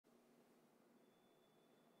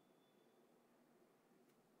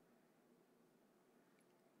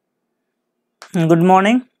Good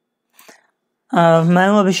morning. मैं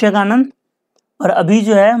हूं अभिषेक आनंद और अभी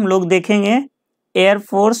जो है हम लोग देखेंगे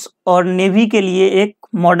एयरफोर्स और नेवी के लिए एक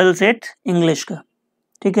मॉडल सेट इंग्लिश का।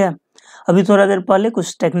 ठीक है, अभी थोड़ा देर पहले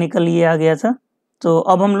कुछ टेक्निकल ये आ गया था, तो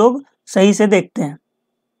अब हम लोग सही से देखते हैं।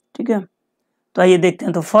 ठीक है, तो आइए देखते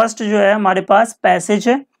हैं। तो फर्स्ट जो है हमारे पास पैसेज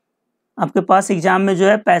है। आपके पास एग्जाम में जो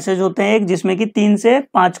है पैसेज होते हैं एक, जिसमें कि 3 से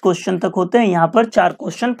 5 क्वेश्चन तक होते हैं। यहाँ पर 4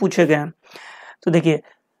 क्वेश्चन पूछे गए हैं। तो देखिए,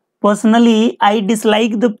 personally I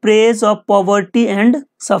dislike the praise of poverty and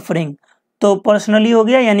suffering. तो पर्सनली हो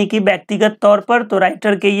गया, यानी कि व्यक्तिगत तौर पर। तो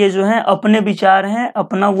राइटर के ये जो है अपने विचार हैं,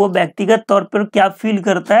 अपना वो व्यक्तिगत तौर पर क्या फील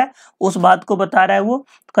करता है उस बात को बता रहा है। वो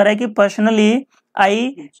कह रहा है कि personally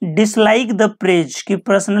I dislike the praise, कि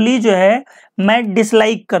पर्सनली जो है मैं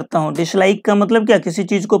डिसलाइक करता हूँ। डिसलाइक का मतलब क्या, किसी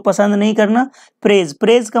चीज को पसंद नहीं करना। प्रेज,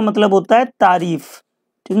 प्रेज का मतलब होता है तारीफ,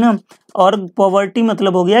 ठीक ना। और पॉवर्टी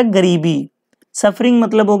मतलब हो गया गरीबी। सफरिंग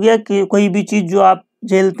मतलब हो गया कि कोई भी चीज जो आप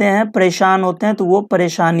झेलते हैं, परेशान होते हैं, तो वो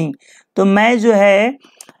परेशानी। तो मैं जो है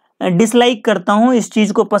डिसलाइक करता हूँ, इस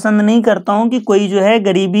चीज को पसंद नहीं करता हूँ कि कोई जो है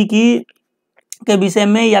गरीबी की के विषय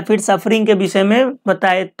में या फिर सफरिंग के विषय में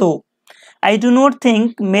बताए। तो आई डू नॉट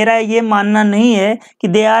थिंक, मेरा ये मानना नहीं है कि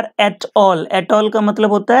they are at all. At all का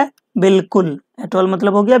मतलब होता है बिल्कुल। एट ऑल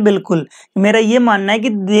मतलब हो गया बिल्कुल। मेरा ये मानना है कि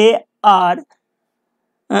they are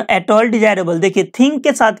at all desirable. देखिए, थिंक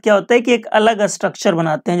के साथ क्या होता है कि एक अलग स्ट्रक्चर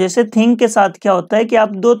बनाते हैं। जैसे थिंक के साथ क्या होता है कि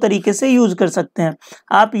आप 2 तरीके से यूज कर सकते हैं।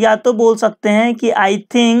 आप या तो बोल सकते हैं कि I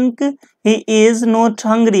think he is not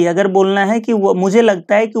hungry, अगर बोलना है कि वो, मुझे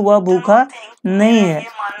लगता है कि वह भूखा नहीं है,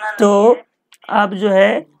 तो आप जो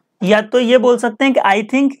है या तो ये बोल सकते हैं कि I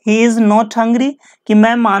think he is not hungry, कि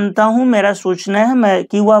मैं मानता हूं, मेरा सोचना है मैं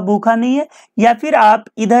कि वह भूखा नहीं है। या फिर आप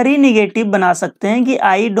इधर ही निगेटिव बना सकते हैं कि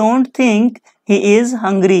I don't think he is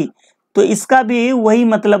hungry. तो इसका भी वही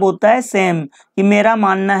मतलब होता है सेम, कि मेरा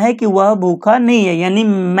मानना है कि वह भूखा नहीं है, यानी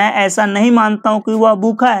मैं ऐसा नहीं मानता हूं कि वह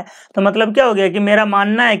भूखा है। तो मतलब क्या हो गया कि मेरा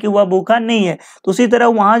मानना है कि वह भूखा नहीं है। तो उसी तरह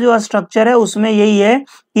वहां जो स्ट्रक्चर है उसमें यही है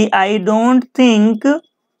कि I don't think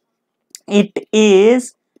it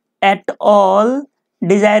is at all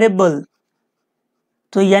desirable.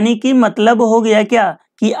 तो यानी कि मतलब हो गया क्या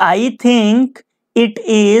कि I think it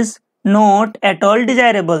is not at all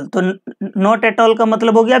desirable. तो नॉट एट ऑल का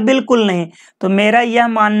मतलब हो गया बिल्कुल नहीं। तो मेरा यह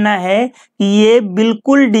मानना है कि ये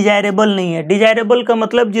बिल्कुल डिजायरेबल नहीं है। डिजायरेबल का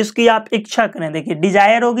मतलब जिसकी आप इच्छा करें। देखिए,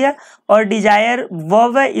 डिजायर हो गया और डिजायर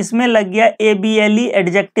वर्ब है, इसमें लग गया ABLE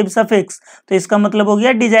एडजेक्टिव सफिक्स, तो इसका मतलब हो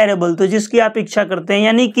गया डिजायरेबल। तो जिसकी आप इच्छा करते हैं,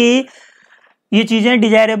 यानी कि ये चीजें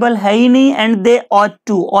डिजायरेबल है ही नहीं। एंड दे ऑट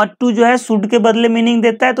टू जो है शुड के बदले मीनिंग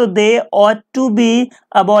देता है, तो दे ऑट टू बी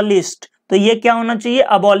अबॉलिश्ड। तो ये क्या होना चाहिए,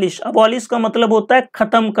 अबॉलिश। अबॉलिश का मतलब होता है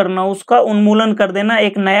खत्म करना, उसका उन्मूलन कर देना,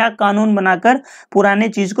 एक नया कानून बनाकर पुराने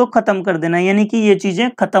चीज को खत्म कर देना, यानी कि ये चीजें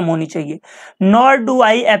खत्म होनी चाहिए। Nor do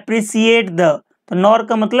I appreciate the, तो नॉर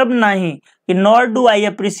का मतलब नहीं, कि नॉर डू आई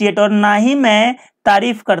अप्रिसिएट, और ना ही मैं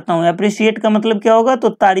तारीफ करता हूं। अप्रिसिएट का मतलब क्या होगा, तो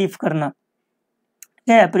तारीफ करना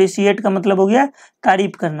है। अप्रिसिएट का मतलब हो गया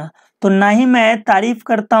तारीफ करना। तो ना ही मैं तारीफ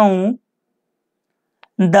करता हूं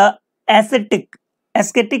द एस्थेटिक।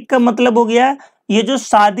 एस्थेटिक का मतलब हो गया ये जो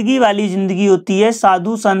सादगी वाली जिंदगी होती है,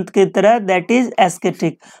 साधु संत की तरह, दैट इज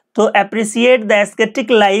एस्थेटिक। तो appreciate the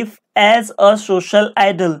aesthetic life as a social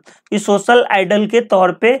idol, इस सोशल आइडल के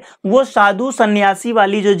तौर पे वो साधु सन्यासी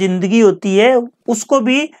वाली जो जिंदगी होती है उसको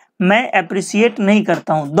भी मैं अप्रिसिएट नहीं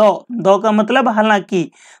करता हूं। दो का मतलब हालांकि।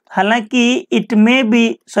 हालांकि इट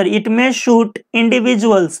में शूट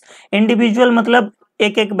इंडिविजुअल्स। इंडिविजुअल मतलब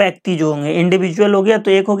एक एक व्यक्ति जो होंगे, इंडिविजुअल हो गया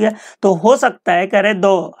तो एक हो गया। तो हो सकता है, कह रहे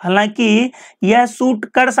दो, हालांकि यह सूट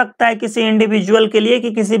कर सकता है किसी इंडिविजुअल के लिए,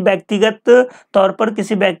 कि किसी व्यक्तिगत तौर पर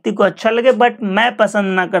किसी व्यक्ति को अच्छा लगे, बट मैं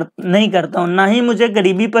पसंद नहीं करता हूँ। ना ही मुझे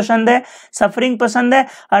गरीबी पसंद है, सफरिंग पसंद है,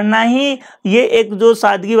 और ना ही ये एक जो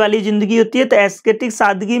सादगी वाली जिंदगी होती है। तो एस्थेटिक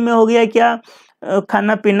सादगी में हो गया क्या,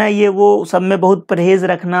 खाना पीना ये वो सब में बहुत परहेज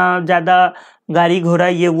रखना, ज्यादा गाड़ी घोड़ा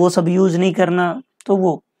ये वो सब यूज नहीं करना। तो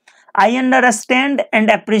वो आई अंडरस्टैंड एंड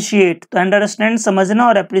अप्रिशिएट, तो अंडरस्टैंड समझना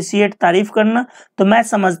और अप्रिशिएट तारीफ करना। तो मैं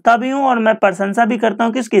समझता भी हूं और मैं प्रशंसा भी करता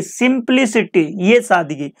हूं किसकी, सिंप्लिसिटी, ये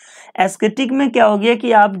सादगी। एस्थेटिक में क्या हो गया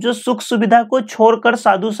कि आप जो सुख सुविधा को छोड़कर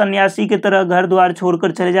साधु सन्यासी की तरह घर द्वार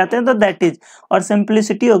छोड़कर चले जाते हैं, तो दैट इज, और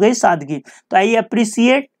सिंप्लिसिटी हो गई सादगी। तो आई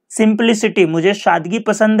अप्रिशिएट सिंप्लिसिटी, मुझे सादगी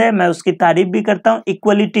पसंद है, मैं उसकी तारीफ भी करता हूं।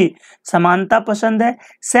 इक्वलिटी, समानता पसंद है।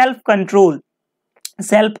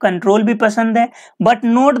 सेल्फ कंट्रोल भी पसंद है। But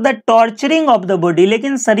note the torturing of the body,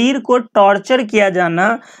 लेकिन शरीर को टॉर्चर किया जाना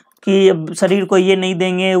कि अब शरीर को ये नहीं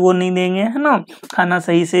देंगे, वो नहीं देंगे, है ना, खाना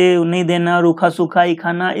सही से नहीं देना, रूखा सूखा ही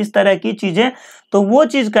खाना, इस तरह की चीजें, तो वो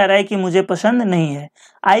चीज कह रहा है कि मुझे पसंद नहीं है।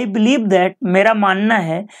 आई बिलीव दैट, मेरा मानना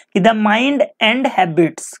है कि द माइंड एंड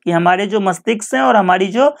हैबिट्स, कि हमारे जो मस्तिष्क हैं और हमारी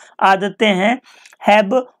जो आदतें हैं,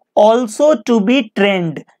 have also to be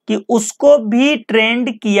trend, कि उसको भी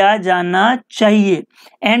ट्रेंड किया जाना चाहिए,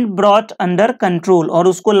 एंड ब्रॉट अंडर कंट्रोल, और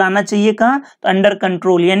उसको लाना चाहिए कहाँ, तो अंडर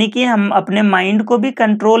कंट्रोल, यानी कि हम अपने माइंड को भी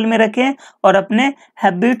कंट्रोल में रखें और अपने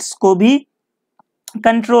हैबिट्स को भी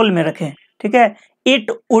कंट्रोल में रखें। ठीक है।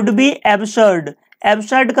 It would be absurd,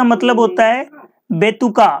 absurd का मतलब होता है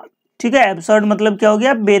बेतुका। ठीक है, एब्सर्ड मतलब क्या हो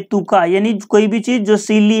गया, बेतुका, यानी कोई भी चीज जो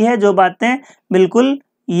सीली है, जो बातें बिल्कुल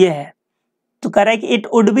ये है। तो कह रहा है कि इट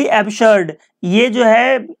वुड बी एब्सर्ड, ये जो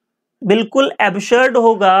है बिल्कुल एब्सर्ड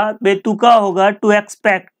होगा, बेतुका होगा, टू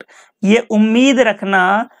एक्सपेक्ट, ये उम्मीद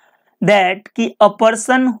रखना, दैट कि a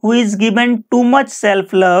person who is given too much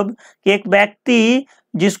self love, कि एक व्यक्ति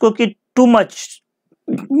जिसको कि टू मच,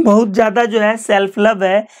 बहुत ज्यादा जो है सेल्फ लव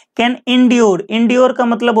है, कैन इंड्योर, इंड्योर का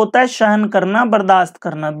मतलब होता है सहन करना, बर्दाश्त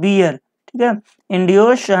करना, बियर। ठीक है,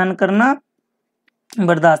 इंड्योर सहन करना,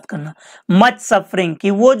 बर्दाश्त करना। मच सफरिंग,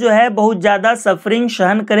 कि वो जो है बहुत ज्यादा सफरिंग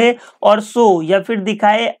सहन करे, और सो या फिर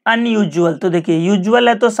दिखाए अनयूजुअल, तो देखिए यूजुअल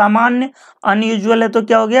है तो सामान्य, अनयूजुअल है तो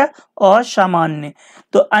क्या हो गया, असामान्य।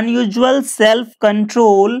 तो अनयूजुअल सेल्फ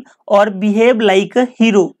कंट्रोल और बिहेव लाइक अ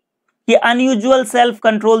हीरो, ये अनयूजुअल सेल्फ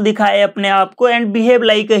कंट्रोल दिखाए अपने आप को, and behave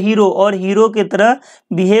like a hero, और हीरो की तरह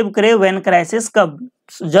बिहेव करे व्हेन क्राइसिस, कब,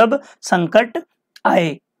 जब संकट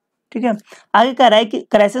आए। ठीक है, आगे कह रहा है कि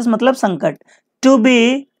क्राइसिस मतलब संकट। To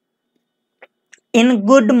be in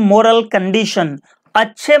good moral condition,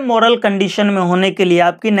 अच्छे मोरल कंडीशन में होने के लिए,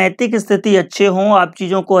 आपकी नैतिक स्थिति अच्छे हो, आप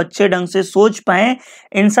चीजों को अच्छे ढंग से सोच पाए,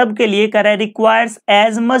 इन सब के लिए कह रहा है requires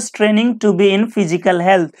as much training to be in physical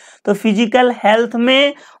health, तो फिजिकल हेल्थ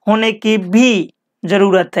में होने की भी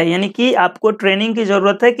जरूरत है, यानी कि आपको ट्रेनिंग की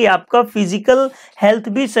जरूरत है कि आपका फिजिकल हेल्थ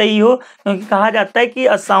भी सही हो, क्योंकि कहा जाता है कि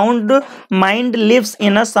a sound mind lives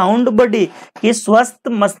in a sound body, कि स्वस्थ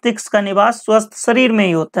मस्तिष्क का निवास स्वस्थ शरीर में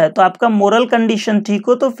ही होता है। तो आपका मोरल कंडीशन ठीक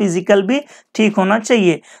हो तो फिजिकल भी ठीक होना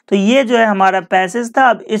चाहिए। तो ये जो है हमारा पैसेज था।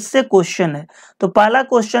 अब इससे क्वेश्चन है, तो पहला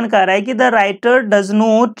क्वेश्चन कह रहा है कि the writer does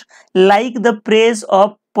not like the praise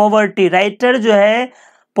of poverty, writer जो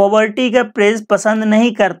है पॉवर्टी का प्रेज पसंद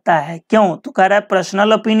नहीं करता है, क्यों, तो कह रहा है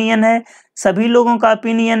पर्सनल ओपिनियन है, सभी लोगों का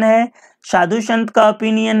ओपिनियन है, साधु संत का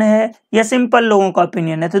ओपिनियन है, या सिंपल लोगों का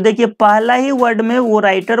ओपिनियन है। तो देखिए पहला ही वर्ड में वो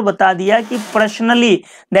राइटर बता दिया कि पर्सनली,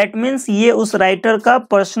 दैट मीन्स ये उस राइटर का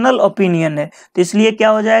पर्सनल ओपिनियन है, तो इसलिए क्या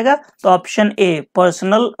हो जाएगा, तो ऑप्शन ए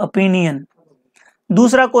पर्सनल ओपिनियन।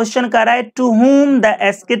 दूसरा क्वेश्चन कह रहा है टू हुम द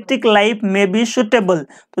एस्केटिक लाइफ में बी सुटेबल,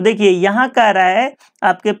 तो देखिए यहां कह रहा है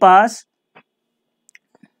आपके पास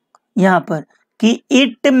यहाँ पर कि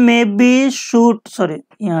इट में बी सूट, सॉरी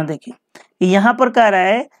यहाँ देखिए यहाँ पर कह रहा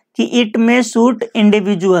है कि इट में सूट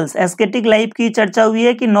इंडिविजुअल्स, एस्केटिक लाइफ की चर्चा हुई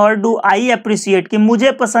है कि नॉर डू आई अप्रिशिएट, कि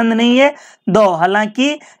मुझे पसंद नहीं है, दो,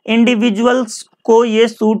 हालांकि इंडिविजुअल्स को ये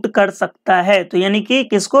सूट कर सकता है, तो यानी कि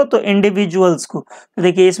किसको, तो इंडिविजुअल्स को। तो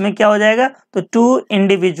देखिए इसमें क्या हो जाएगा, तो टू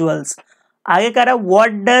इंडिविजुअल्स। आगे कह रहा है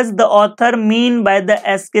what does the author mean by the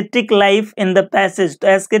एस्केटिक life in the passage, तो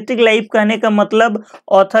एस्केटिक लाइफ कहने का मतलब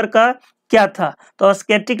ऑथर का क्या था, तो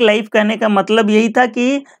एस्केटिक लाइफ कहने का मतलब यही था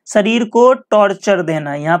कि शरीर को टॉर्चर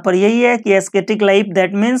देना, यहाँ पर यही है कि एस्केटिक लाइफ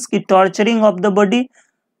दैट मीन्स कि टॉर्चरिंग ऑफ द बॉडी।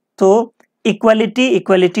 तो इक्वालिटी,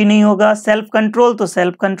 इक्वालिटी नहीं होगा, सेल्फ कंट्रोल, तो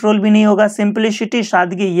सेल्फ कंट्रोल भी नहीं होगा, सिंपलिसिटी,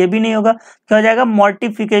 सादगी, ये भी नहीं होगा, क्या हो जाएगा,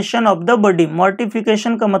 mortification of the body,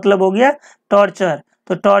 mortification का मतलब हो गया टॉर्चर,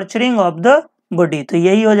 तो टॉर्चरिंग ऑफ द बॉडी, तो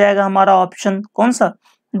यही हो जाएगा हमारा ऑप्शन कौन सा,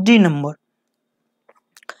 डी नंबर।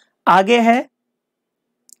 आगे है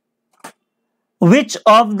Which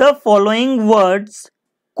of the following words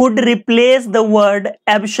could replace the word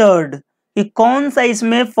absurd, कि कौन सा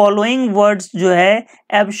इसमें फॉलोइंग वर्ड्स जो है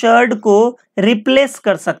एब्सर्ड को रिप्लेस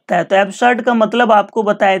कर सकता है। तो एब्सर्ड का मतलब आपको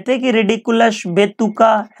बताए थे कि रिडिकुलस,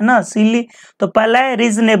 बेतुका, है ना, सिली। तो पहला है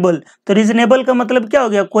रीजनेबल, तो रीजनेबल का मतलब क्या हो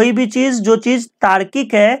गया, कोई भी चीज जो चीज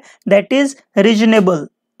तार्किक है, दैट इज रीजनेबल।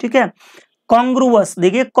 ठीक है। कॉन्ग्रुअस,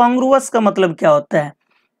 देखिए कॉन्ग्रुअस का मतलब क्या होता है,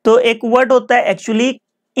 तो एक वर्ड होता है एक्चुअली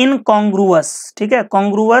इनकॉन्ग्रुअस। ठीक है,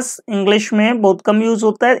 कॉन्ग्रुअस इंग्लिश में बहुत कम यूज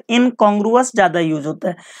होता है, इनकॉन्ग्रुअस ज्यादा यूज होता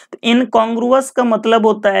है। तो इनकॉन्ग्रुअस का मतलब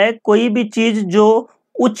होता है कोई भी चीज जो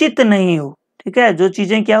उचित नहीं हो। ठीक है, जो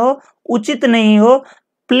चीजें क्या हो, उचित नहीं हो,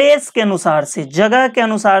 प्लेस के अनुसार से, जगह के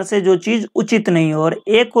अनुसार से जो चीज उचित नहीं हो। और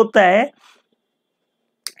एक होता है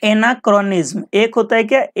एनाक्रोनिज्म, एक होता है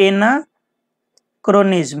क्या,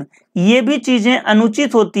 एनाक्रोनिज्म, ये भी चीजें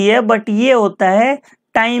अनुचित होती है, बट ये होता है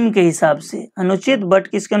टाइम के हिसाब से, अनुचित बट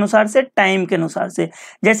किसके अनुसार से, टाइम के अनुसार से।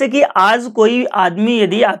 जैसे कि आज कोई आदमी,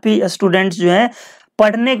 यदि आप ही स्टूडेंट्स जो है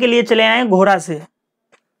पढ़ने के लिए चले आए घोड़ा से,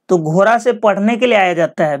 तो घोड़ा से पढ़ने के लिए आया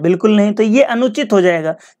जाता है, बिल्कुल नहीं, तो ये अनुचित हो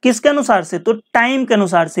जाएगा। किसके अनुसार से, तो टाइम के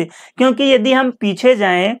अनुसार से। क्योंकि यदि हम पीछे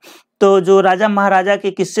जाएं तो जो राजा महाराजा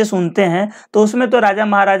के किस्से सुनते हैं, तो उसमें तो राजा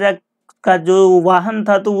महाराजा का जो वाहन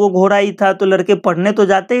था तो वो घोड़ा ही था, तो लड़के पढ़ने तो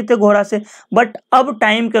जाते ही थे घोड़ा से, बट अब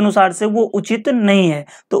टाइम के अनुसार से वो उचित नहीं है,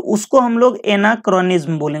 तो उसको हम लोग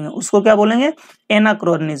एनाक्रोनिज्म बोलेंगे। उसको क्या बोलेंगे,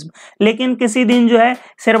 एनाक्रोनिज्म। लेकिन किसी दिन जो है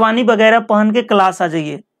शेरवानी वगैरह पहन के क्लास आ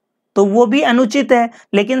जाइए, तो वो भी अनुचित है।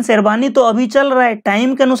 लेकिन शेरवानी तो अभी चल रहा है,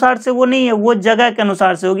 टाइम के अनुसार से वो नहीं है, वो जगह के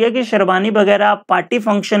अनुसार से हो गया कि शेरवानी वगैरह आप पार्टी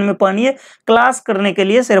फंक्शन में पहनिए, क्लास करने के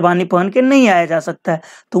लिए शेरवानी पहन के नहीं आया जा सकता है,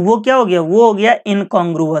 तो वो क्या हो गया, वो हो गया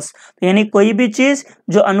इनकॉन्ग्रुअस। तो यानी कोई भी चीज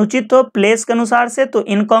जो अनुचित हो प्लेस के अनुसार से तो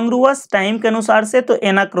इनकॉन्ग्रुअस, टाइम के अनुसार से तो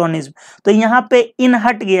एनाक्रोनिज्म। तो यहाँ पे इन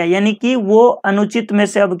हट गया, यानी कि वो अनुचित में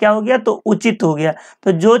से अब क्या हो गया, तो उचित हो गया।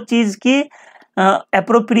 तो जो चीज की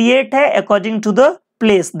एप्रोप्रिएट है according to the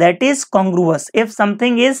place, that is congruous. If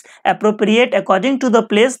something is appropriate according to the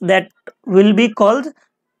place, that will be called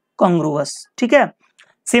congruous. ठीक है।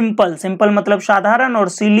 सिंपल, सिंपल मतलब साधारण, और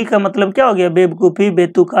सिली का मतलब क्या हो गया, बेवकूफी,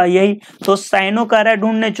 बेतुका, यही। तो साइनो कह रहा है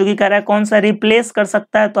ढूंढने, चूंकि कह रहा है कौन सा रिप्लेस कर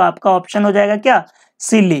सकता है, तो आपका ऑप्शन हो जाएगा क्या,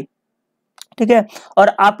 सिली। ठीक है।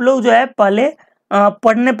 और आप लोग जो है पहले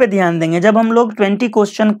पढ़ने पे ध्यान देंगे। जब हम लोग 20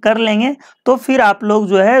 क्वेश्चन कर लेंगे तो फिर आप लोग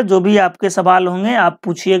जो है जो भी आपके सवाल होंगे आप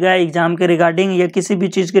पूछिएगा एग्जाम के रिगार्डिंग या किसी भी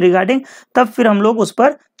चीज के रिगार्डिंग, तब फिर हम लोग उस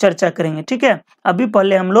पर चर्चा करेंगे। ठीक है। अभी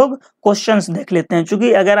पहले हम लोग क्वेश्चंस देख लेते हैं,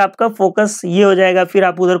 क्योंकि अगर आपका फोकस ये हो जाएगा फिर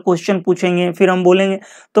आप उधर क्वेश्चन पूछेंगे फिर हम बोलेंगे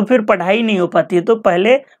तो फिर पढ़ाई नहीं हो पाती है। तो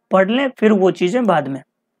पहले पढ़ लें फिर वो चीजें बाद में।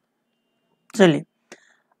 चलिए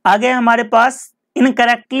आगे हमारे पास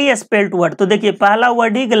इनकरेक्टली स्पेल्ड वर्ड। तो देखिए पहला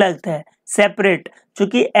वर्ड ही गलत है, सेपरेट,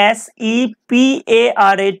 क्योंकि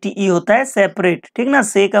SEPARATE होता है सेपरेट। ठीक ना,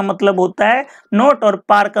 से का मतलब होता है नोट और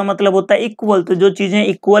पार का मतलब होता है इक्वल। तो जो चीजें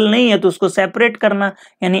इक्वल नहीं है तो उसको सेपरेट करना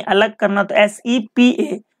यानी अलग करना, तो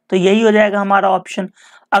SEPA, तो यही हो जाएगा हमारा ऑप्शन।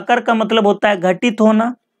 अकर का मतलब होता है घटित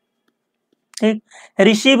होना। ठीक।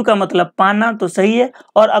 रिसीव का मतलब पाना, तो सही है।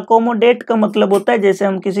 और अकोमोडेट का मतलब होता है जैसे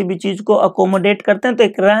हम किसी भी चीज को अकोमोडेट करते हैं तो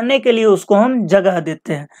एक रहने के लिए उसको हम जगह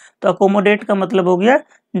देते हैं, तो अकोमोडेट का मतलब हो गया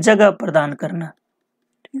जगह प्रदान करना।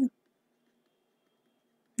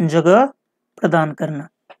 जगह प्रदान करना।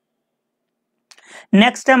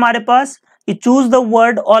 नेक्स्ट है हमारे पास choose the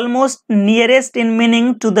word almost nearest in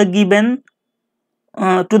meaning to the given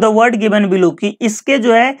to the word given below, कि इसके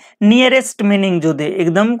जो है नियरेस्ट मीनिंग जो दे,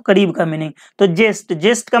 एकदम करीब का मीनिंग। तो जेस्ट,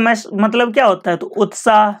 जेस्ट का मतलब क्या होता है, तो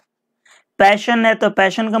उत्साह। पैशन है तो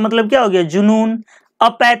पैशन का मतलब क्या हो गया, जुनून।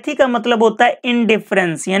 अपैथी का मतलब होता है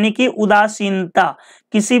इनडिफरेंस, यानी कि उदासीनता,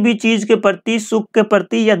 किसी भी चीज के प्रति, सुख के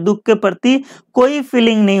प्रति या दुख के प्रति कोई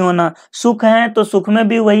फीलिंग नहीं होना। सुख है तो सुख में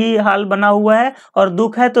भी वही हाल बना हुआ है और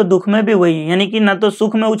दुख है तो दुख में भी वही, यानी कि ना तो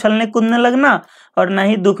सुख में उछलने कूदने लगना और ना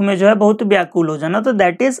ही दुख में जो है बहुत व्याकुल हो जाना, तो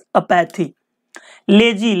that is apathy.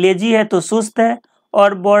 Lazy, lazy है तो सुस्त है,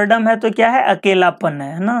 और बोर्डम है तो क्या है, अकेलापन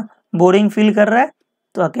है ना, बोरिंग फील कर रहा है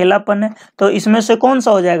तो अकेलापन है। तो इसमें से कौन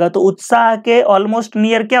सा हो जाएगा, तो उत्साह के ऑलमोस्ट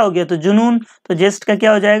नियर क्या हो गया, तो जुनून। तो जेस्ट का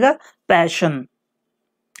क्या हो जाएगा, पैशन।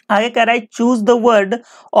 आगे कह रहा है choose the word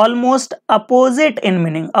almost opposite in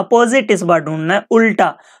meaning. Opposite इस बार ढूंढना है,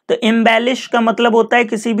 उल्टा। तो एम्बेलिश का मतलब होता है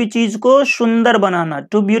किसी भी चीज को सुंदर बनाना,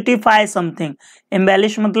 टू ब्यूटीफाई समथिंग।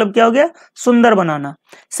 एम्बेलिश मतलब क्या हो गया, सुंदर बनाना।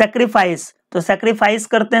 सेक्रीफाइस, तो सेक्रीफाइस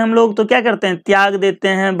करते हैं हम लोग तो क्या करते हैं, त्याग देते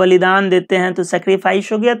हैं, बलिदान देते हैं, तो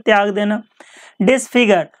सेक्रीफाइस हो गया त्याग देना।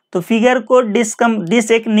 डिसफिगर, तो फिगर को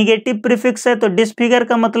डिस एक निगेटिव प्रीफिक्स है, तो डिसफिगर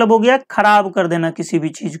का मतलब हो गया खराब कर देना किसी भी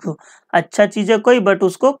चीज को। अच्छा चीज है कोई बट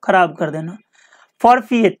उसको खराब कर देना।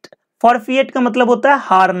 फॉरफिएट, फॉरफिएट का मतलब होता है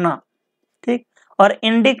हारना। ठीक। और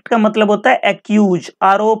इंडिक्ट का मतलब होता है एक्यूज,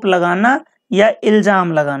 आरोप लगाना या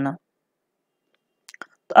इल्जाम लगाना।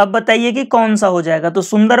 तो अब बताइए कि कौन सा हो जाएगा, तो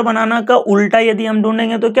सुंदर बनाना का उल्टा यदि हम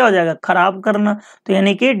ढूंढेंगे तो क्या हो जाएगा, खराब करना, तो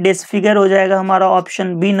यानी कि डिसफिगर हो जाएगा हमारा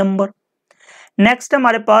ऑप्शन बी नंबर। नेक्स्ट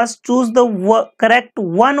हमारे पास choose the correct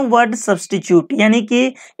one word substitute, यानी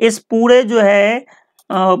कि इस पूरे जो है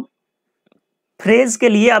फ्रेज के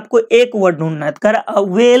लिए आपको एक वर्ड ढूंढना है। कर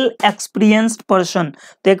वेल एक्सपीरियंस्ड पर्सन,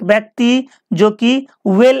 तो एक व्यक्ति जो कि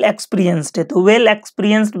वेल एक्सपीरियंस्ड है, तो वेल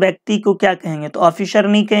एक्सपीरियंस्ड व्यक्ति को क्या कहेंगे, तो ऑफिसर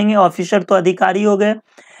नहीं कहेंगे, ऑफिसर तो अधिकारी हो गए।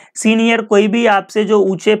 सीनियर, कोई भी आपसे जो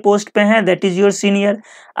ऊंचे पोस्ट पे है that is your senior.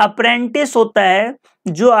 Apprentice होता है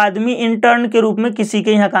जो आदमी इंटर्न के रूप में किसी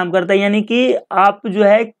के यहाँ काम करता है, यानी कि आप जो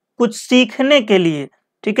है कुछ सीखने के लिए,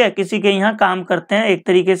 ठीक है, किसी के यहाँ काम करते हैं, एक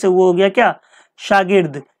तरीके से वो हो गया क्या,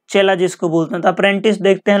 शागिर्द, चेला जिसको बोलते हैं। तो अप्रेंटिस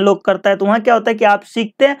देखते हैं लोग करता है, तो वहाँ क्या होता है कि आप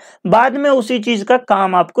सीखते हैं, बाद में उसी चीज का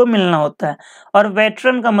काम आपको मिलना होता है। और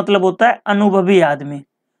वेटरन का मतलब होता है अनुभवी आदमी,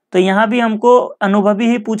 तो यहाँ भी हमको अनुभवी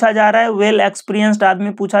ही पूछा जा रहा है, वेल एक्सपीरियंस्ड आदमी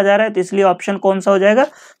पूछा जा रहा है, तो इसलिए ऑप्शन कौन सा हो जाएगा,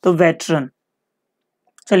 तो वेटरन।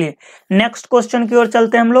 चलिए नेक्स्ट क्वेश्चन की ओर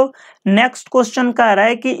चलते हैं हम लोग। नेक्स्ट क्वेश्चन कह रहा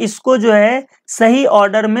है कि इसको जो है सही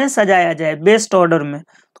ऑर्डर में सजाया जाए, बेस्ट ऑर्डर में।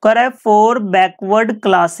 तो कह रहा है for backward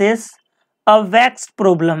classes a wax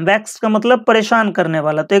problem, wax का मतलब परेशान करने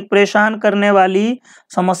वाला, तो एक परेशान करने वाली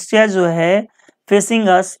समस्या जो है facing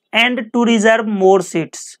us and to reserve more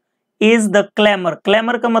seats is the claimer,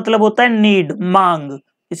 claimer का मतलब होता है नीड, मांग,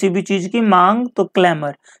 किसी भी चीज की मांग, तो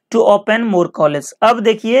claimer to open more college. अब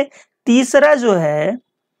देखिए तीसरा जो है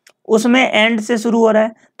उसमें एंड से शुरू हो रहा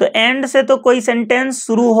है, तो एंड से तो कोई सेंटेंस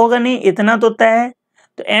शुरू होगा नहीं, इतना तो तय है।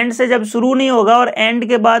 तो एंड से जब शुरू नहीं होगा और एंड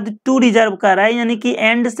के बाद टू रिजर्व कर रहा है, यानी कि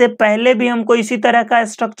एंड से पहले भी हमको इसी तरह का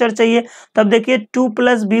स्ट्रक्चर चाहिए। तब देखिए 2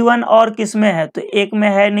 + B1 और किस में है, तो 1 में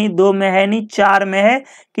है नहीं, 2 में है नहीं, 4 में है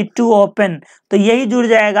कि टू ओपन, तो यही जुड़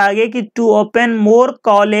जाएगा आगे कि to open more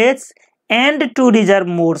college and to reserve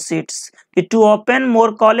more seats, कि to open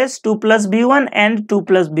more college 2 + B1 and 2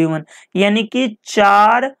 + B1, यानी कि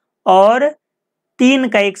 4 और 3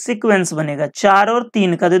 का एक सीक्वेंस बनेगा, 4 और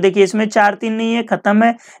 3 का। तो देखिए इसमें 4 3 नहीं है, खत्म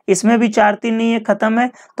है, इसमें भी 4 3 नहीं है, खत्म है,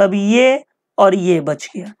 तो अब ये और ये बच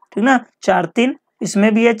गया, ठीक ना, 4 3,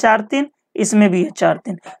 इसमें भी है 4 3, इसमें भी है 4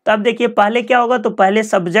 3। तो अब देखिए पहले क्या होगा, तो पहले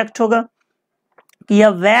सब्जेक्ट होगा कि यह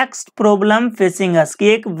वैक्स्ड प्रॉब्लम फेसिंग अस, कि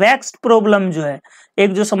एक वैक्स्ड प्रॉब्लम जो है,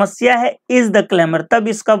 एक जो समस्या है, इज द क्लेमर, तब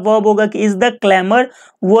इसका वर्ब होगा कि इज द क्लेमर,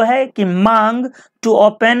 वो है कि मांग टू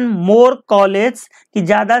ओपन मोर कॉलेज, कि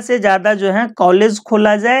ज्यादा से ज्यादा जो है कॉलेज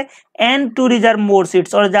खोला जाए, and to reserve more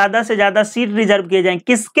seats, और ज्यादा से ज्यादा सीट रिजर्व किए जाएं,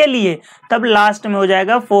 किसके लिए, तब लास्ट में हो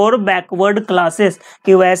जाएगा फॉर बैकवर्ड क्लासेस,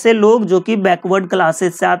 कि वैसे लोग जो कि बैकवर्ड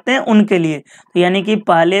क्लासेस से आते हैं उनके लिए। तो यानी कि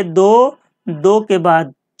पहले 2, 2 के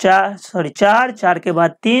बाद 4, 4 के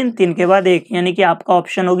बाद 3, 3 के बाद 1, यानी कि आपका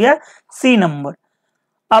ऑप्शन हो गया सी नंबर।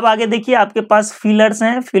 अब आगे देखिए आपके पास फिलर्स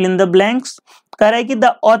हैं, फिल इन द ब्लैंक्स। कह रहा है कि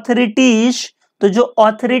द ऑथोरिटीज, तो जो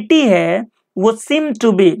ऑथोरिटी है वो सिम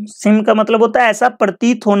टू बी, सिम का मतलब होता है ऐसा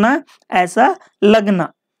प्रतीत होना, ऐसा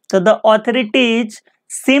लगना, तो the authorities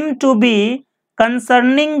SIM to be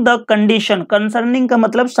concerning the condition, concerning का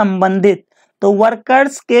मतलब संबंधित, तो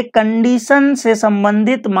वर्कर्स के कंडीशन से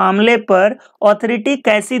संबंधित मामले पर ऑथोरिटी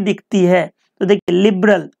कैसी दिखती है, तो देखिए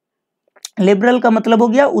लिबरल, लिबरल का मतलब हो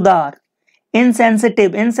गया उदार,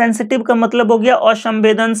 इनसेंसिटिव, इनसेंसिटिव का मतलब हो गया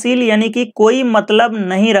असंवेदनशील, यानी कि कोई मतलब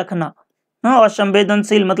नहीं रखना,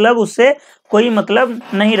 असंवेदनशील मतलब उससे कोई मतलब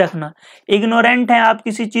नहीं रखना। इग्नोरेंट है आप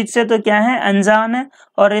किसी चीज से तो क्या है, अनजान है,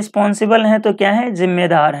 और रिस्पॉन्सिबल है तो क्या है,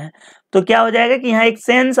 जिम्मेदार है। तो क्या हो जाएगा कि यहाँ एक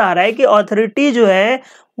सेंस आ रहा है कि ऑथोरिटी जो है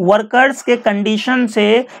वर्कर्स के कंडीशन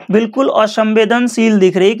से बिल्कुल असंवेदनशील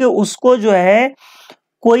दिख रही है, कि उसको जो है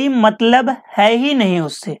कोई मतलब है ही नहीं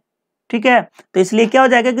उससे, ठीक है। तो इसलिए क्या हो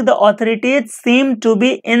जाएगा कि the authorities seem to be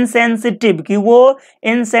insensitive, कि वो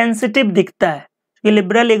इनसेंसिटिव दिखता है, कि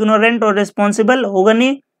लिबरल, इग्नोरेंट और रिस्पॉन्सिबल होगा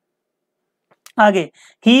नहीं। आगे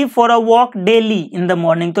ही for a walk daily in the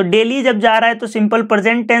morning, तो डेली जब जा रहा है तो सिंपल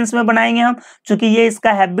प्रेजेंट टेंस में बनाएंगे हम, क्योंकि ये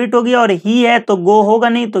इसका हैबिट हो गया, और ही है तो गो होगा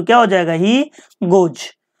नहीं, तो क्या हो जाएगा, ही गोज।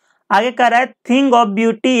 आगे कह रहा है thing of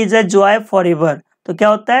beauty is a joy for ever, तो क्या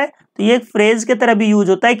होता है, तो ये एक फ्रेज की तरह भी यूज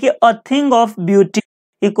होता है कि अ थिंग ऑफ ब्यूटी,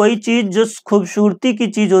 कि कोई चीज जो खूबसूरती की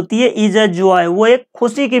चीज होती है, इज अ जॉय, वो एक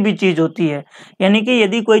खुशी की भी चीज होती है, यानी कि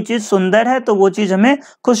यदि कोई चीज सुंदर है तो वो चीज हमें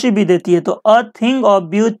खुशी भी देती है। तो a thing of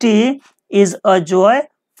beauty is a joy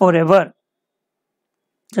for ever.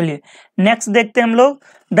 चलिए नेक्स्ट देखते हैं हम लोग,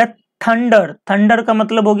 द थंडर, थंडर का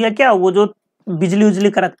मतलब हो गया क्या, वो जो बिजली उजली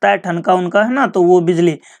कड़कता है, ठनका उनका है ना, तो वो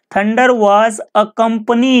बिजली। Thunder was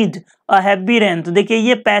accompanied a heavy rain, तो देखिए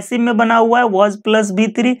ये पैसिव में बना हुआ है, वाज प्लस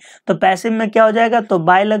B3, तो पैसिव में क्या हो जाएगा, तो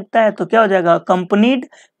बाय लगता है, तो क्या हो जाएगा, accompanied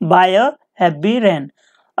by a heavy rain.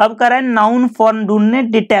 अब कह रहा है नाउन फॉर्म ढूंढने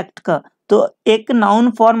डिटेक्ट का, तो एक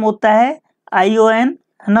नाउन फॉर्म होता है ION,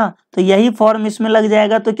 है ना, तो यही फॉर्म इसमें लग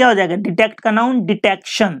जाएगा, तो क्या हो जाएगा, डिटेक्ट का नाउन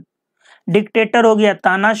डिटेक्शन। डिक्टेटर हो गया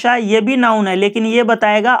तानाशाह, ये भी नाउन है लेकिन ये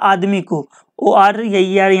बताएगा आदमी को, OR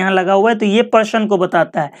यही यार यहाँ लगा हुआ है, तो ये पर्सन को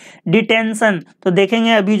बताता है। डिटेंशन, तो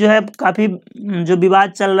देखेंगे अभी जो है काफी जो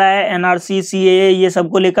विवाद चल रहा है NRC CAA ये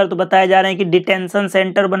सबको लेकर, तो बताया जा रहा है कि डिटेंशन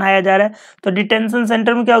सेंटर बनाया जा रहा है, तो डिटेंशन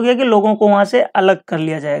सेंटर में क्या हो गया कि लोगों को वहां से अलग कर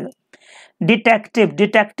लिया जाएगा। डिटेक्टिव,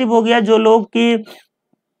 डिटेक्टिव हो गया जो लोग की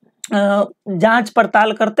जांच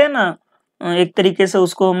पड़ताल करते हैं ना, एक तरीके से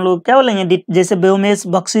उसको हम लोग क्या बोलेंगे, जैसे व्योमेश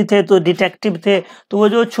बख्शी थे तो डिटेक्टिव थे, तो वो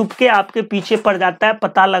जो छुप के आपके पीछे पड़ जाता है,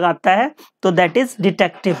 पता लगाता है, तो दैट इज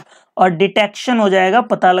डिटेक्टिव। और डिटेक्शन हो जाएगा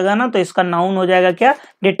पता लगाना, तो इसका नाउन हो जाएगा क्या,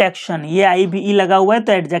 डिटेक्शन। ये IVE लगा हुआ है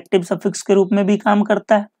तो एडजेक्टिव सफिक्स के रूप में भी काम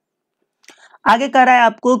करता है। आगे कह रहा है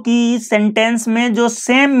आपको कि सेंटेंस में जो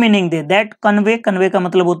same meaning they, that convey, convey का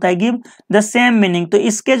मतलब होता है गिव द सेम मीनिंग, तो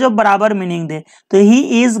इसके जो बराबर मीनिंग दे, तो he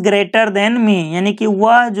is greater than me, यानी कि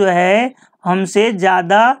वह जो है हमसे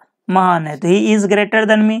ज्यादा महान है, तो he is greater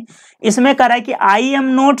than me. इसमें कह रहा है कि I am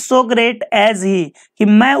not so great as ही, कि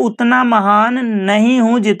मैं उतना महान नहीं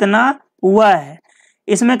हूं जितना वह है।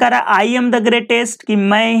 इसमें कह रहा है आई एम द ग्रेटेस्ट, कि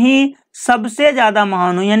मैं ही सबसे ज्यादा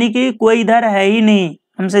महान हूं, यानी कि कोई इधर है ही नहीं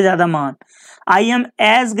हमसे ज्यादा महान। I am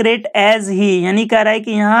as great as ही, यानी कह रहा है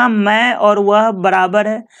कि यहाँ मैं और वह बराबर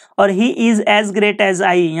है, और he is as great as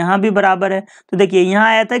I, यहाँ भी बराबर है। तो देखिए यहाँ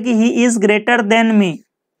आया था कि he is greater than me,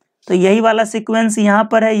 तो यही वाला सीक्वेंस यहाँ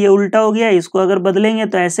पर है, ये उल्टा हो गया, इसको अगर बदलेंगे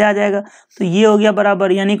तो ऐसे आ जाएगा, तो ये हो गया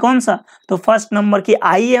बराबर, यानी कौन सा, तो फर्स्ट नंबर की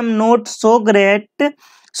I am not so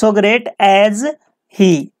great as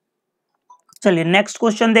ही। चलिए नेक्स्ट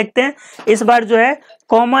क्वेश्चन देखते हैं। इस बार जो है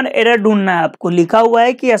कॉमन एरर ढूंढना है आपको, लिखा हुआ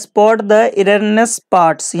है कि स्पॉट द एररनेस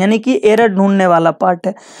पार्ट्स, यानी कि एरर ढूंढने वाला पार्ट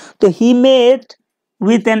है। तो ही मेट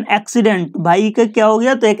विथ एन एक्सीडेंट, भाई का क्या हो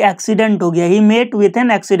गया, तो एक एक्सीडेंट हो गया, ही मेट विथ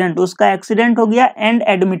एन एक्सीडेंट, उसका एक्सीडेंट हो गया, एंड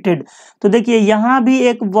एडमिटेड। तो देखिए यहाँ भी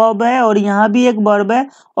एक वर्ब है और यहाँ भी एक वर्ब है,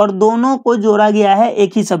 और दोनों को जोड़ा गया है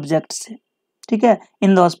एक ही सब्जेक्ट से, ठीक है,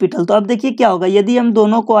 इन द हॉस्पिटल। तो अब देखिए क्या होगा, यदि हम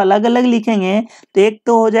दोनों को अलग अलग लिखेंगे तो एक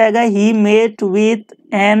तो हो जाएगा ही मेट विथ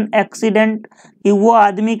एन एक्सीडेंट, कि वो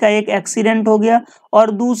आदमी का एक एक्सीडेंट हो गया,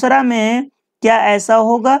 और दूसरा में क्या ऐसा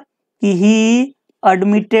होगा कि ही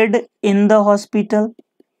admitted in the hospital.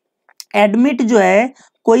 Admit जो है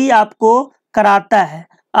कोई आपको कराता है,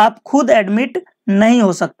 आप खुद एडमिट नहीं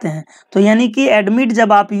हो सकते हैं। तो यानी कि एडमिट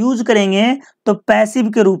जब आप यूज करेंगे तो पैसिव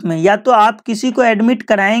के रूप में, या तो आप किसी को एडमिट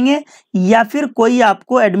कराएंगे या फिर कोई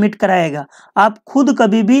आपको एडमिट कराएगा, आप खुद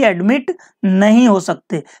कभी भी एडमिट नहीं हो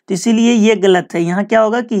सकते। तो इसीलिए ये गलत है। यहाँ क्या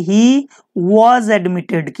होगा कि ही वॉज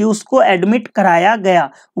एडमिटेड, कि उसको एडमिट कराया गया,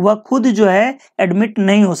 वह खुद जो है एडमिट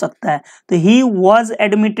नहीं हो सकता है। तो he was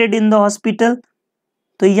admitted in the hospital.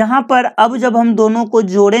 तो यहाँ पर अब जब हम दोनों को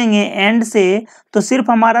जोड़ेंगे एंड से, तो सिर्फ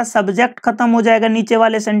हमारा सब्जेक्ट खत्म हो जाएगा नीचे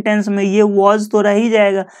वाले सेंटेंस में, ये वॉज तो रह ही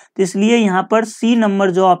जाएगा। तो इसलिए यहाँ पर सी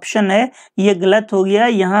नंबर जो ऑप्शन है ये गलत हो गया।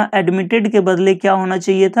 यहाँ एडमिटेड के बदले क्या होना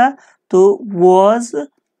चाहिए था, तो वॉज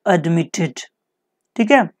एडमिटेड,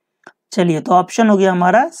 ठीक है। चलिए तो ऑप्शन हो गया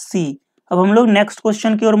हमारा सी। अब हम लोग नेक्स्ट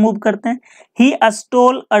क्वेश्चन की ओर मूव करते हैं। ही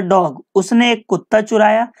स्टोल अ डॉग, उसने एक कुत्ता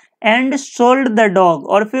चुराया, एंड सोल्ड द डॉग,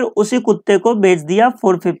 और फिर उसी कुत्ते को बेच दिया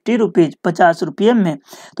फॉर 50 रुपीज, 50 रुपये में।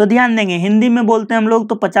 तो ध्यान देंगे हिंदी में बोलते हैं हम लोग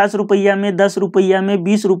तो 50 रुपया में, 10 रुपया में,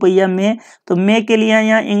 20 रुपया में, तो में के लिए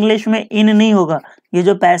यहाँ इंग्लिश में इन नहीं होगा। ये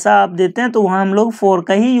जो पैसा आप देते हैं तो वहाँ हम लोग फॉर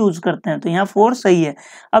का ही यूज करते हैं, तो यहाँ फॉर सही है।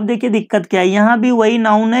 अब देखिए दिक्कत क्या है, यहाँ भी वही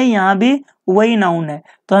नाउन है, यहाँ भी वही नाउन है,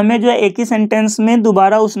 तो हमें जो है एक ही सेंटेंस में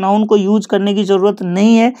दोबारा उस नाउन को यूज करने की जरूरत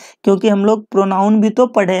नहीं है, क्योंकि हम लोग प्रोनाउन भी तो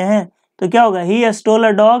पढ़े हैं। तो क्या होगा, he stole a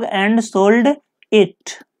dog and sold it,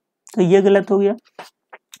 तो ये गलत हो गया।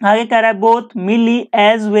 आगे कह रहा है both milli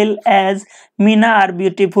as well as Meena are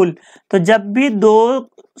beautiful. तो जब भी दो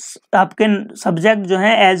आपके सब्जेक्ट जो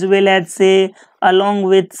हैं एज वेल एज से, अलोंग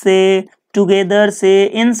विथ से, टुगेदर से,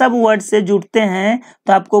 इन सब वर्ड से जुड़ते हैं,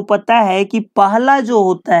 तो आपको पता है कि पहला जो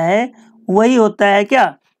होता है वही होता है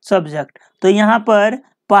क्या, सब्जेक्ट। तो यहाँ पर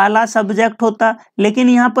पहला सब्जेक्ट होता, लेकिन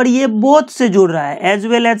यहाँ पर ये बोथ से जुड़ रहा है, एज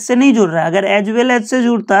वेल एज से नहीं जुड़ रहा है। अगर एज वेल एज से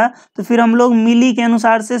जुड़ता तो फिर हम लोग मिली के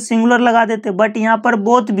अनुसार से सिंगुलर लगा देते, बट यहाँ पर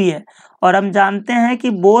बोथ भी है, और हम जानते हैं कि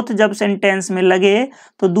बोथ जब सेंटेंस में लगे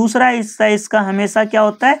तो दूसरा हिस्सा इसका हमेशा क्या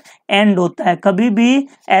होता है, एंड होता है, कभी भी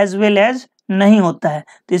एज वेल एज नहीं होता है।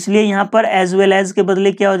 तो इसलिए यहाँ पर एज वेल एज के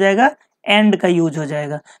बदले क्या हो जाएगा, एंड का यूज हो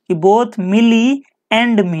जाएगा, कि बोथ मिली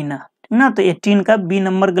एंड मीना ना। तो 18 का बी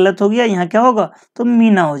नंबर गलत हो गया, यहाँ क्या होगा, तो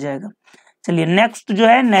मीना हो जाएगा। चलिए नेक्स्ट जो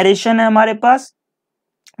है नरेशन है हमारे पास।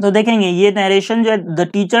 तो देखेंगे ये नरेशन जो है, the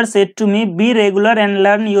teacher said to me be regular and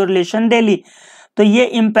learn your lesson daily. तो ये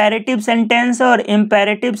इम्पेरेटिव सेंटेंस है, और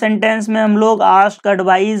इम्पेरेटिव सेंटेंस में हम लोग आस्क,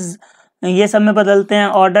 एडवाइज, ये सब में बदलते हैं,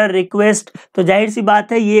 ऑर्डर, रिक्वेस्ट। तो जाहिर सी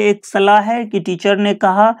बात है ये एक सलाह है कि टीचर ने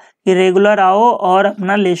कहा कि रेगुलर आओ और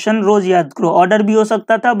अपना लेसन रोज याद करो। ऑर्डर भी हो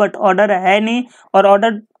सकता था, बट ऑर्डर है नहीं, और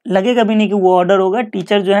ऑर्डर लगेगा भी नहीं कि वो ऑर्डर होगा।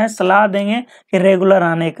 टीचर जो है सलाह देंगे कि रेगुलर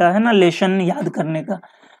आने का है ना, लेसन याद करने का।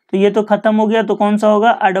 तो ये तो खत्म हो गया, तो कौन सा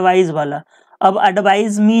होगा, एडवाइज वाला। अब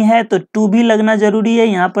एडवाइज मी है तो टू भी लगना जरूरी है,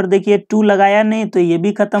 यहाँ पर देखिए टू लगाया नहीं, तो ये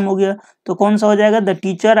भी खत्म हो गया। तो कौन सा हो जाएगा, the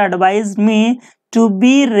teacher advise me to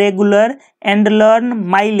be regular and learn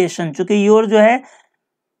my lesson. चूंकि योर जो है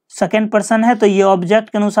सेकेंड पर्सन है तो ये ऑब्जेक्ट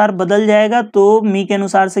के अनुसार बदल जाएगा, तो मी के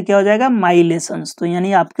अनुसार से क्या हो जाएगा, माई लेसन्स। तो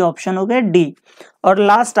यानी आपके ऑप्शन हो गए डी। और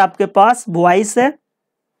लास्ट आपके पास वॉइस है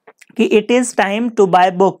कि it is time to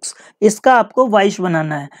bye books, इसका आपको वॉइस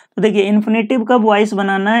बनाना है। तो देखिए इन्फिनेटिव का वॉइस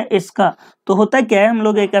बनाना है इसका, तो होता क्या है, हम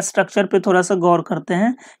लोग एक स्ट्रक्चर पे थोड़ा सा गौर करते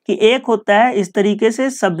हैं कि एक होता है इस तरीके से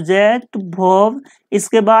सब्जेक्ट वर्ब,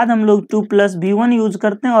 इसके बाद हम लोग 2+V1 यूज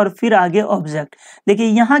करते हैं और फिर आगे ऑब्जेक्ट। देखिए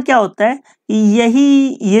यहाँ क्या होता है कि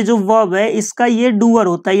यही ये जो वर्ब है इसका ये डूअर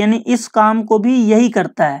होता है, यानी इस काम को भी यही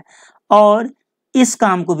करता है और इस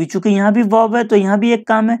काम को भी, चूंकि यहाँ भी वर्ब है तो यहाँ भी एक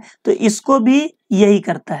काम है तो इसको भी यही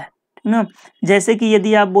करता है ना। जैसे कि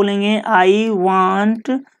यदि आप बोलेंगे I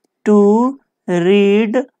want to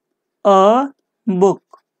read a book,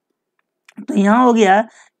 तो यहाँ हो गया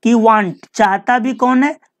कि वांट चाहता भी कौन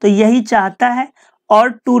है, तो यही चाहता है, और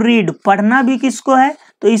टू रीड पढ़ना भी किसको है,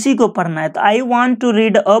 तो इसी को पढ़ना है। तो I want to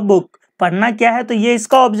read a book, पढ़ना क्या है, तो ये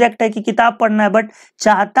इसका ऑब्जेक्ट है कि किताब पढ़ना है, बट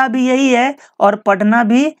चाहता भी यही है और पढ़ना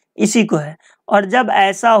भी इसी को है। और जब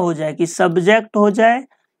ऐसा हो जाए कि सब्जेक्ट हो जाए,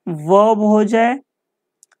 वर्ब हो जाए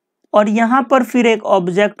और यहाँ पर फिर एक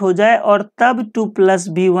ऑब्जेक्ट हो जाए और तब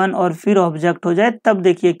 2+V1 और फिर ऑब्जेक्ट हो जाए, तब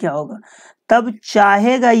देखिए क्या होगा, तब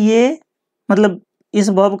चाहेगा ये, मतलब इस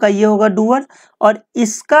वर्ब का ये होगा डूअर और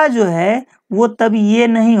इसका जो है वो तब ये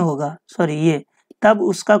नहीं होगा, सॉरी ये, तब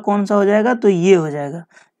उसका कौन सा हो जाएगा, तो ये हो जाएगा।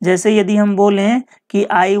 जैसे यदि हम बोलें कि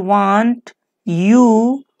I want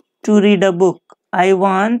you to read a book, I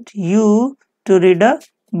want you to read a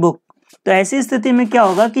book, तो ऐसी स्थिति में क्या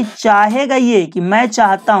होगा कि चाहेगा ये कि मैं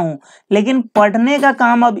चाहता हूं, लेकिन पढ़ने का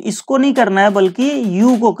काम अब इसको नहीं करना है बल्कि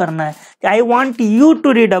यू को करना है कि I want you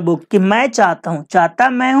to read a book, कि मैं चाहता हूं, चाहता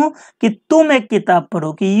मैं हूं कि तुम एक किताब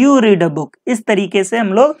पढ़ो, कि यू रीड अ बुक। इस तरीके से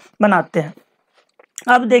हम लोग बनाते हैं।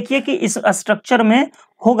 अब देखिए कि इस स्ट्रक्चर में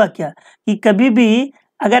होगा क्या कि कभी भी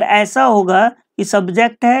अगर ऐसा होगा कि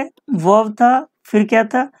सब्जेक्ट है, वर्ब था, फिर क्या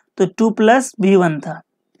था, तो 2+V1 था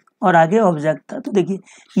और आगे ऑब्जेक्ट था। तो देखिए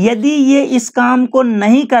यदि ये इस काम को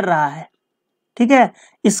नहीं कर रहा है, ठीक है,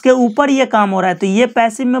 इसके ऊपर ये काम हो रहा है, तो ये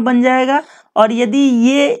पैसिव में बन जाएगा, और यदि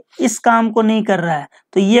ये इस काम को नहीं कर रहा है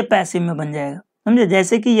तो ये पैसिव में बन जाएगा, समझे।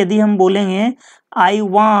 जैसे कि यदि हम बोलेंगे I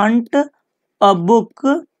want a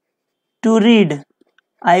book to read,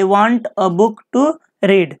 I want a book to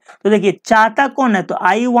read, तो देखिए चाहता कौन है, तो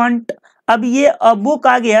आई वांट, अब ये अ बुक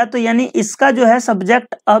आ गया तो यानी इसका जो है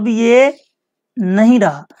सब्जेक्ट अब ये नहीं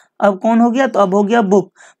रहा, अब कौन हो गया, तो अब हो गया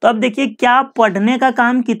बुक। तो अब देखिए क्या पढ़ने का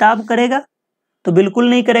काम किताब करेगा, तो बिल्कुल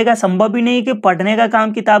नहीं करेगा, संभव ही नहीं कि पढ़ने का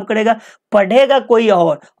काम किताब करेगा, पढ़ेगा कोई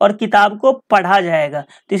और किताब को पढ़ा जाएगा।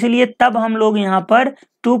 तो इसलिए तब हम लोग यहाँ पर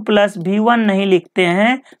 2+V1 नहीं लिखते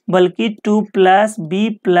हैं बल्कि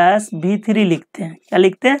 2+B+V3 लिखते हैं। क्या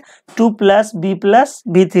लिखते हैं,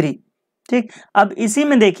 2+B+V3। ठीक, अब इसी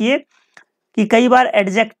में देखिए कि कई बार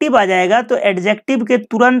एडजेक्टिव आ जाएगा, तो एडजेक्टिव के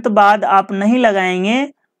तुरंत बाद आप नहीं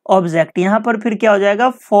लगाएंगे ऑब्जेक्ट, यहाँ पर फिर क्या हो जाएगा,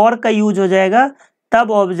 फॉर का यूज हो जाएगा,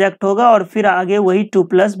 तब ऑब्जेक्ट होगा और फिर आगे वही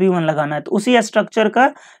 2+V1 लगाना है। तो उसी स्ट्रक्चर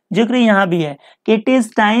का जिक्र यहाँ भी है कि it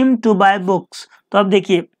is time to bye books. तो अब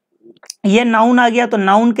देखिए ये नाउन आ गया, तो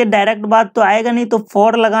नाउन के डायरेक्ट बात तो आएगा नहीं, तो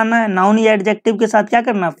फॉर लगाना है, नाउन या एडजेक्टिव के साथ क्या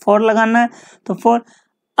करना है, फॉर लगाना है, तो फॉर।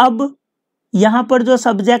 अब यहाँ पर जो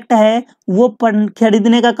सब्जेक्ट है वो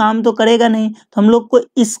खरीदने का काम तो करेगा नहीं, तो हम लोग को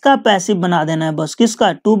इसका पैसिव बना देना है बस,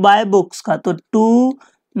 किसका, टू बाय बुक्स का, तो टू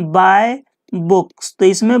बाय बुक्स, तो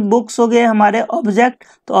इसमें बुक्स हो गए हमारे ऑब्जेक्ट,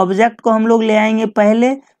 तो ऑब्जेक्ट को हम लोग ले आएंगे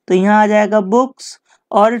पहले, तो यहाँ आ जाएगा बुक्स,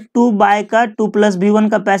 और टू बाय का 2+V1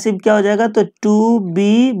 का पैसिव क्या हो जाएगा, तो टू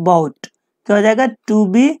बी बॉट, क्या हो जाएगा, टू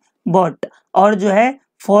बी बॉट, और जो है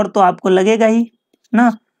फॉर तो आपको लगेगा ही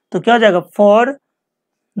ना, तो क्या हो जाएगा, फॉर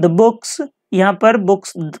द बुक्स। यहाँ पर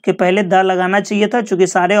बुक्स के पहले द लगाना चाहिए था, चूंकि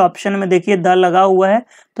सारे ऑप्शन में देखिए द लगा हुआ है,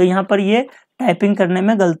 तो यहाँ पर ये टाइपिंग करने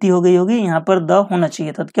में गलती हो गई होगी, यहाँ पर द होना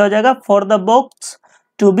चाहिए था। तो क्या हो जाएगा, for the books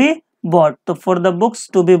to be bought, तो for the books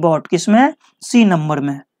to be bought किसमें है, सी नंबर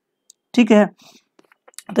में। ठीक है,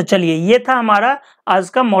 तो चलिए ये था हमारा आज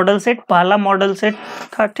का मॉडल सेट, पहला मॉडल सेट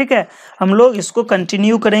था। ठीक है, हम लोग इसको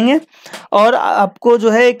कंटिन्यू करेंगे, और आपको जो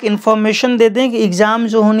है एक इन्फॉर्मेशन दे दें कि एग्ज़ाम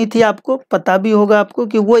जो होनी थी, आपको पता भी होगा आपको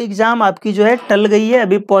कि वो एग्ज़ाम आपकी जो है टल गई है,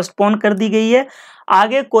 अभी पोस्टपोन कर दी गई है।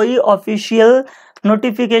 आगे कोई ऑफिशियल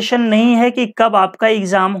नोटिफिकेशन नहीं है कि कब आपका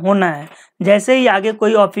एग्ज़ाम होना है। जैसे ही आगे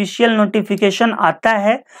कोई ऑफिशियल नोटिफिकेशन आता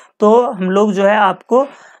है तो हम लोग जो है आपको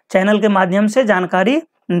चैनल के माध्यम से जानकारी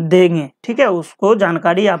देंगे। ठीक है, उसको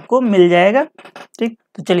जानकारी आपको मिल जाएगा। ठीक,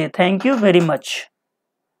 तो चलिए, थैंक यू वेरी मच।